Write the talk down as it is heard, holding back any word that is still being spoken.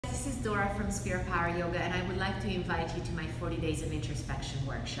is Dora from Spira Power Yoga, and I would like to invite you to my 40 Days of Introspection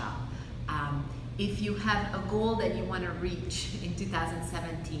workshop. If you have a goal that you want to reach in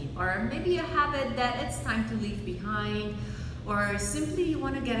 2017, or maybe a habit that it's time to leave behind, or simply you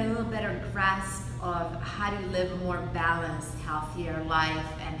want to get a little better grasp of how to live a more balanced, healthier life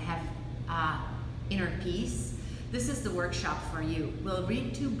and have inner peace, this is the workshop for you. We'll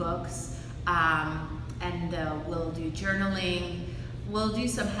read 2 books, and we'll do journaling. We'll do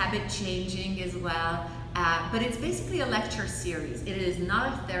some habit changing as well, but it's basically a lecture series. It is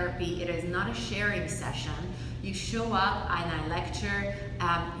not a therapy, it is not a sharing session. You show up and I lecture.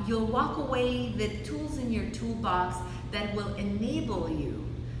 You'll walk away with tools in your toolbox that will enable you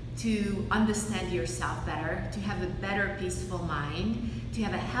to understand yourself better, to have a better peaceful mind, to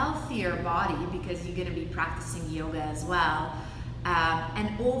have a healthier body because you're going to be practicing yoga as well,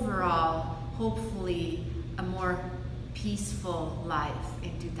 and overall, hopefully, a more peaceful life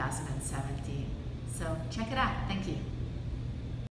in 2017. So check it out. Thank you.